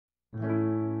The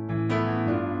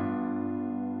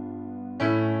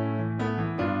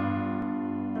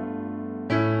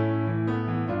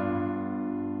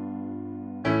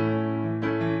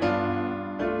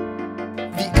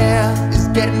air is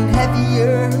getting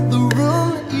heavier, the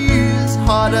room is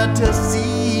harder to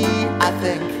see. I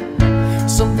think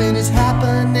something is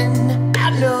happening,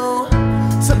 I know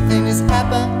something is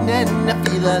happening. I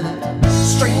feel a little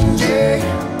stranger.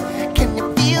 Can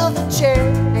you feel the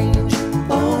change?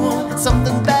 Oh,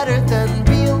 something better than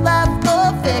real life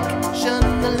or fiction,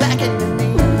 lacking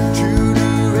in the true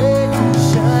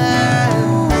duration.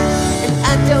 And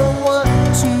I don't want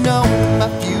to know my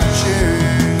future,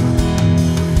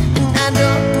 and I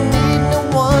don't need no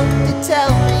one to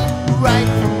tell me right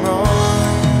from wrong.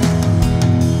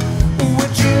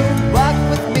 Would you walk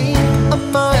with me a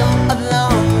mile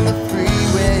along the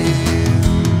freeway?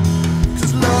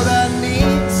 'Cause Lord, I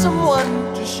need someone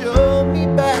to show me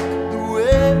back the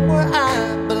way where I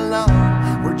belong.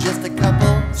 We're just a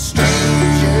couple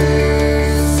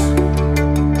strangers,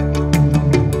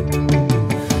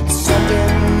 something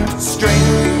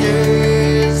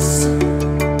strangers,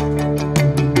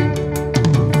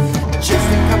 just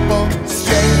a couple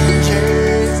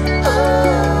strangers. Oh,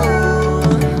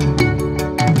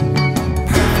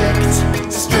 perfect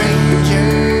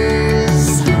strangers.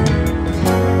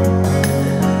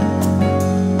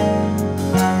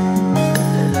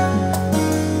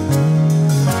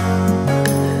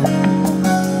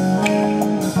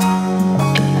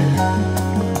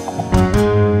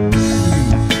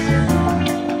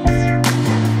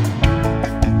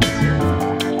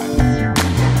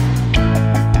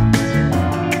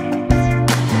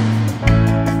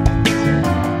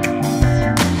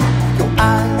 Your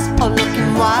eyes are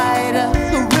looking wider,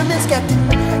 the room is getting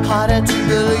harder to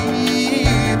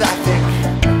believe. I think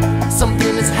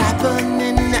something is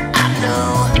happening, I know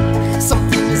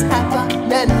something is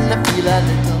happening. I feel a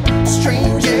little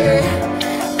stranger,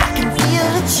 I can feel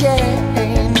the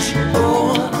change. Oh,